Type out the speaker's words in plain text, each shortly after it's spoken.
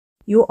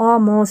You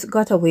almost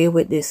got away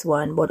with this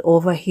one, but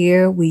over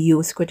here we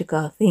use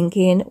critical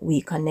thinking, we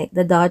connect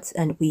the dots,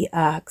 and we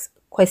ask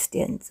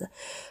questions.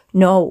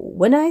 Now,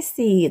 when I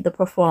see the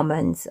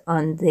performance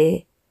on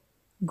the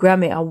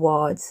Grammy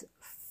Awards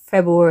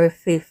February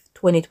 5th,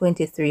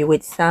 2023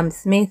 with Sam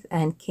Smith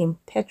and Kim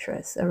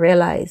Petras, I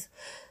realize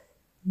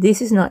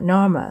this is not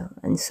normal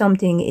and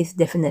something is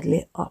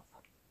definitely up,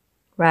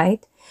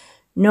 right?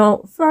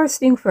 Now, first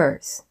thing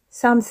first,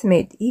 Sam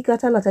Smith, he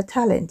got a lot of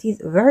talent.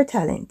 He's very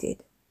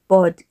talented.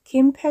 But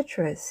Kim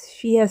Petras,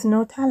 she has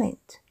no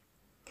talent.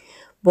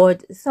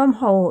 But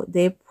somehow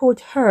they put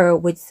her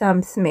with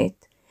Sam Smith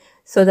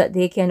so that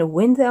they can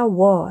win the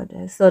award,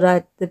 so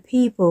that the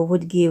people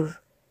would give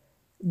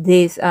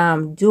this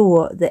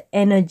duo the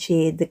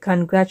energy, the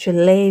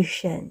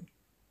congratulation,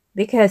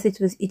 because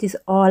it is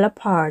all a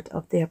part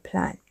of their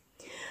plan.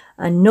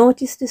 And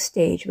notice the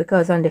stage,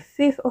 because on the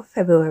 5th of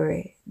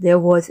February there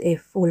was a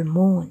full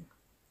moon.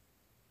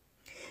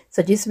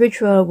 So this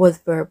ritual was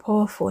very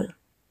powerful.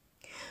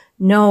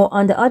 Now,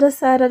 on the other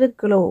side of the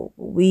globe,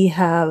 we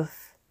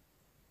have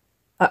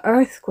an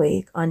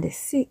earthquake on the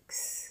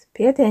 6th.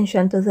 Pay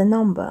attention to the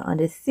number. On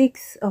the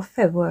 6th of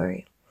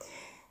February,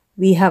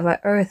 we have an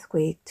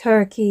earthquake,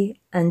 Turkey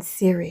and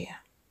Syria,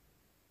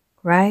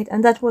 right?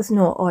 And that was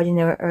no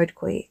ordinary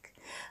earthquake.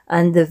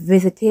 And the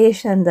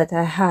visitation that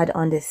I had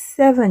on the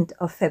 7th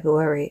of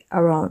February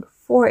around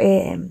 4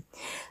 a.m.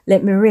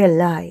 let me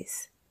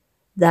realize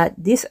that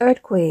this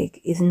earthquake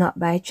is not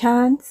by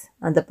chance,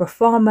 and the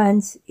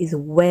performance is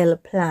well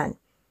planned.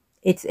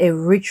 It's a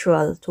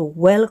ritual to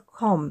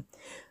welcome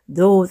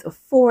those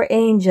 4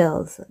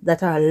 angels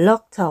that are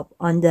locked up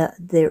under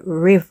the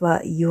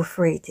river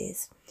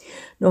Euphrates.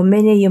 Now,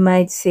 many of you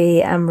might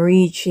say, I'm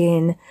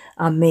reaching,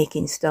 I'm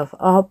making stuff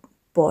up,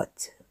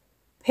 but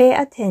pay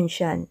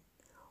attention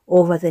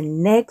over the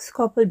next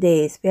couple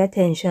days. Pay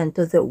attention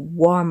to the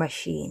war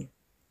machine.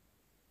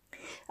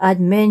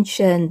 I'd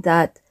mentioned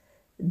that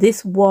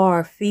this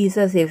war feels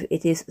as if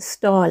it is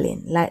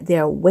stalling, like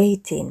they're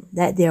waiting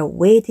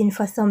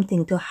for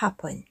something to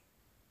happen,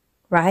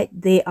 right?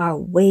 They are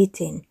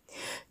waiting.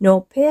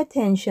 Now, pay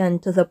attention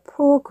to the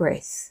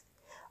progress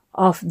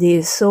of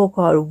the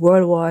so-called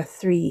World War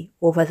III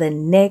over the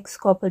next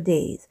couple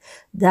days.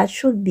 That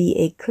should be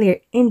a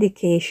clear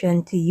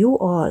indication to you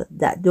all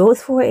that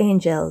those 4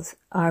 angels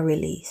are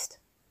released.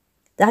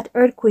 That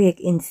earthquake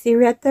in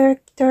Syria,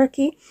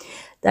 Turkey,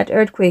 that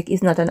earthquake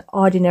is not an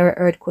ordinary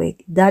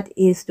earthquake. That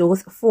is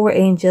those 4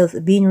 angels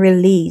being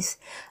released,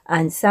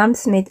 and Sam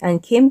Smith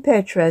and Kim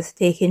Petras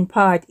taking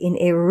part in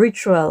a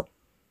ritual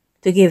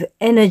to give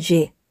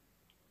energy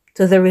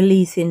to the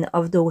releasing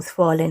of those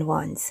fallen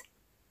ones.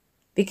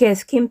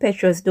 Because Kim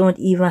Petras don't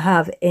even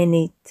have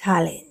any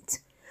talent.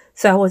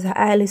 So I was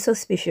highly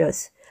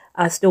suspicious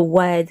as to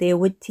why they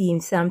would team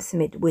Sam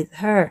Smith with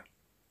her.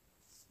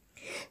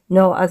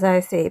 Now, as I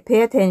say,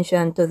 pay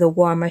attention to the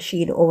war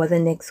machine over the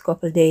next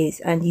couple days,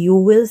 and you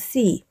will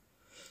see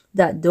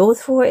that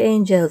those 4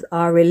 angels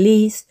are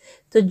released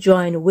to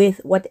join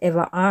with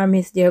whatever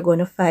armies they're going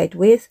to fight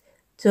with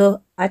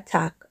to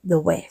attack the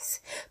West,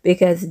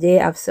 because they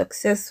have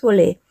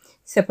successfully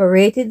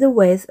separated the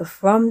West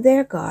from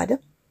their God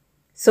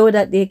so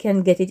that they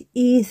can get it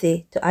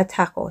easy to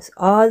attack us.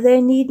 All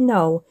they need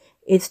now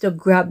is to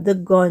grab the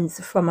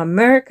guns from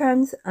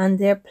Americans, and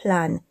their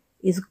plan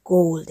is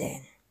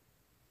golden.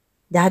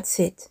 That's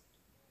it.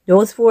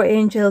 Those 4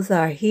 angels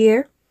are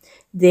here.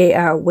 They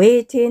are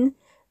waiting.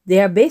 They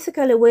are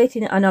basically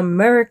waiting on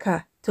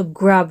America to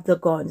grab the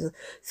guns.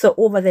 So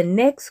over the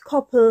next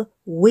couple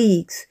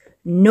weeks,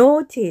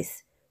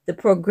 notice the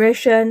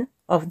progression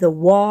of the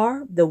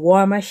war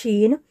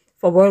machine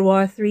for World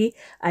War III,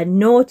 and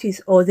notice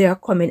how they are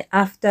coming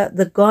after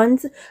the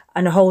guns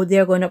and how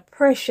they're going to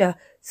pressure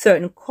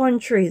certain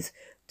countries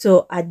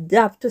to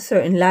adapt to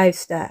certain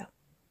lifestyle.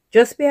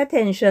 Just pay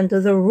attention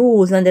to the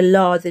rules and the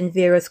laws in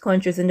various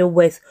countries in the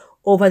West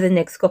over the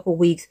next couple of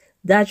weeks.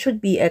 That should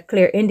be a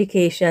clear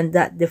indication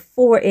that the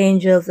 4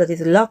 angels that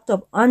is locked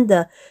up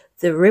under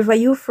the river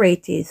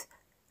Euphrates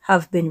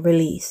have been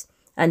released.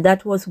 And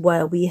that was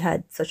why we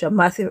had such a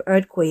massive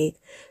earthquake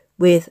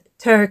with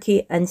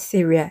Turkey and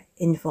Syria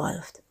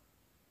involved.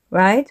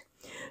 Right?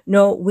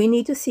 Now, we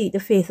need to seek the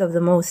face of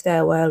the Most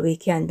High while we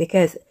can,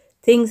 because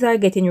things are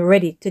getting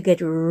ready to get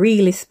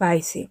really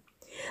spicy.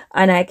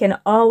 And I can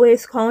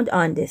always count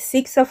on the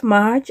 6th of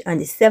March and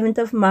the 7th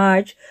of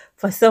March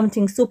for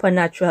something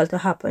supernatural to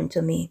happen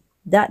to me.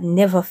 That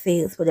never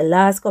fails for the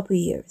last couple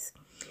of years.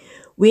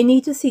 We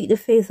need to seek the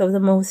face of the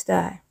Most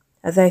High.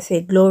 As I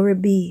say, glory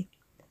be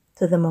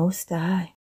to the Most High.